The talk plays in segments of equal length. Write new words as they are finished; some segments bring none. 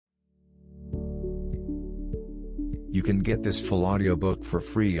You can get this full audiobook for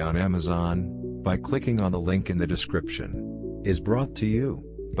free on Amazon by clicking on the link in the description. Is brought to you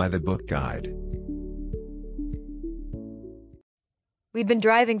by the Book Guide. We'd been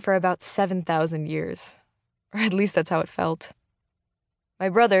driving for about 7,000 years, or at least that's how it felt. My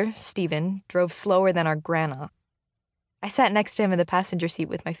brother, Stephen, drove slower than our grandma. I sat next to him in the passenger seat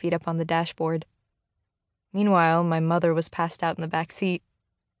with my feet up on the dashboard. Meanwhile, my mother was passed out in the back seat.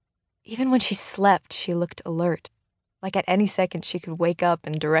 Even when she slept, she looked alert, like at any second she could wake up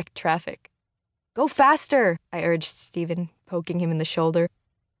and direct traffic. "Go faster," I urged Stephen, poking him in the shoulder.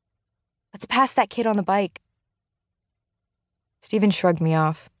 "Let's pass that kid on the bike." Stephen shrugged me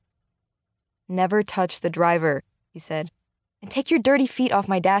off. "Never touch the driver," he said, "and take your dirty feet off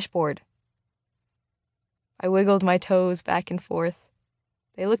my dashboard." I wiggled my toes back and forth.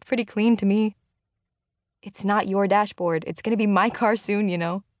 They looked pretty clean to me. "It's not your dashboard. It's going to be my car soon, you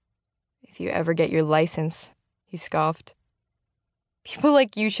know." "If you ever get your license," he scoffed. "People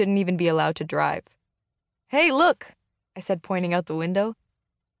like you shouldn't even be allowed to drive." "Hey, look," I said, pointing out the window.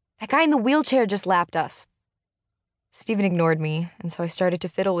 "That guy in the wheelchair just lapped us." Stephen ignored me, and so I started to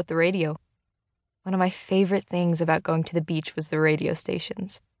fiddle with the radio. One of my favorite things about going to the beach was the radio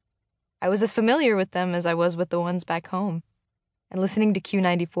stations. I was as familiar with them as I was with the ones back home, and listening to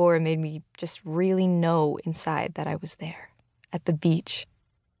Q94 made me just really know inside that I was there, at the beach.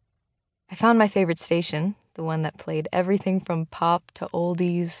 I found my favorite station, the one that played everything from pop to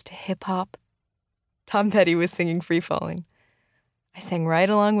oldies to hip-hop. Tom Petty was singing Free Fallin'. I sang right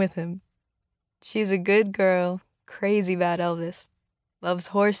along with him. "She's a good girl, crazy about Elvis. Loves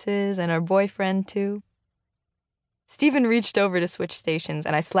horses and her boyfriend, too." Stephen reached over to switch stations,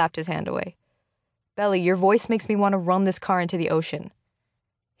 and I slapped his hand away. "Belly, your voice makes me want to run this car into the ocean."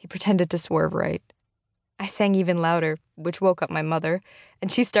 He pretended to swerve right. I sang even louder, which woke up my mother,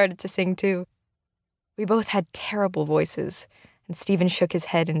 and she started to sing too. We both had terrible voices, and Stephen shook his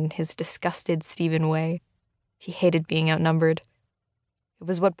head in his disgusted Stephen way. He hated being outnumbered. It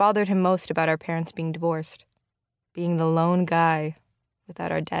was what bothered him most about our parents being divorced, being the lone guy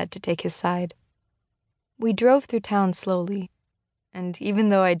without our dad to take his side. We drove through town slowly, and even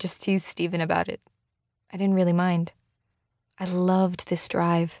though I just teased Stephen about it, I didn't really mind. I loved this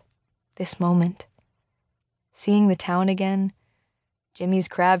drive, this moment. Seeing the town again, Jimmy's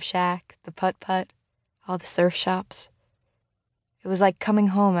Crab Shack, the putt-putt, all the surf shops. It was like coming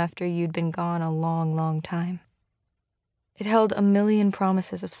home after you'd been gone a long, long time. It held a million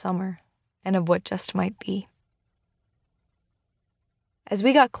promises of summer and of what just might be. As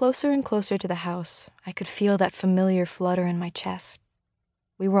we got closer and closer to the house, I could feel that familiar flutter in my chest.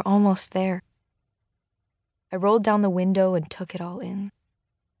 We were almost there. I rolled down the window and took it all in.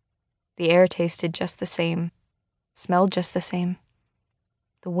 The air tasted just the same, smelled just the same.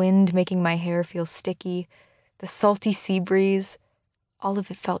 The wind making my hair feel sticky, the salty sea breeze, all of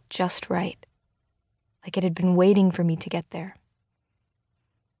it felt just right, like it had been waiting for me to get there.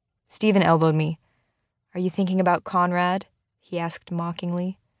 Stephen elbowed me. "Are you thinking about Conrad?" he asked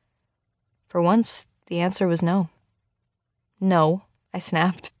mockingly. For once, the answer was no. "No," I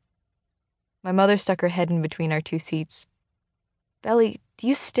snapped. My mother stuck her head in between our two seats. "Belly, do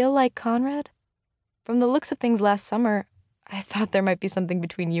you still like Conrad? From the looks of things last summer, I thought there might be something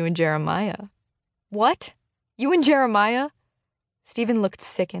between you and Jeremiah." "What? You and Jeremiah?" Stephen looked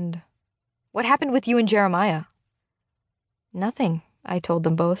sickened. "What happened with you and Jeremiah?" "Nothing," I told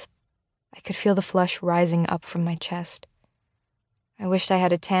them both. I could feel the flush rising up from my chest. I wished I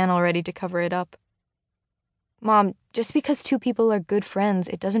had a tan already to cover it up. "Mom, just because two people are good friends,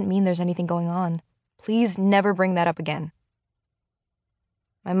 it doesn't mean there's anything going on. Please never bring that up again."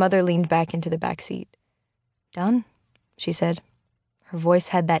 My mother leaned back into the back seat. "Done?" she said. Her voice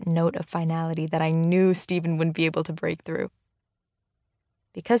had that note of finality that I knew Stephen wouldn't be able to break through.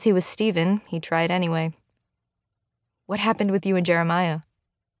 Because he was Stephen, he tried anyway. "What happened with you and Jeremiah?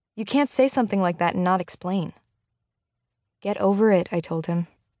 You can't say something like that and not explain." "Get over it," I told him.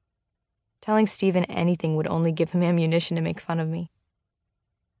 Telling Stephen anything would only give him ammunition to make fun of me.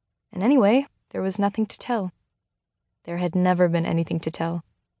 And anyway, there was nothing to tell. There had never been anything to tell.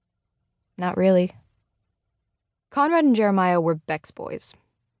 Not really. Conrad and Jeremiah were Beck's boys.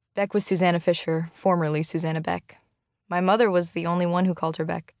 Beck was Susanna Fisher, formerly Susanna Beck. My mother was the only one who called her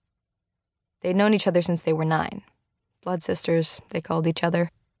Beck. They'd known each other since they were 9. Blood sisters, they called each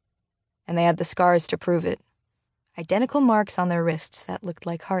other. And they had the scars to prove it. Identical marks on their wrists that looked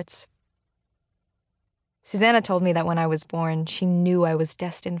like hearts. Susanna told me that when I was born, she knew I was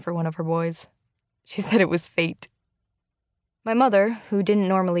destined for one of her boys. She said it was fate. My mother, who didn't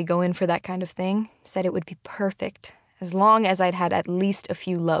normally go in for that kind of thing, said it would be perfect, as long as I'd had at least a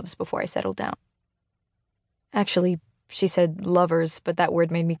few loves before I settled down. Actually, she said lovers, but that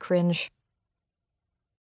word made me cringe.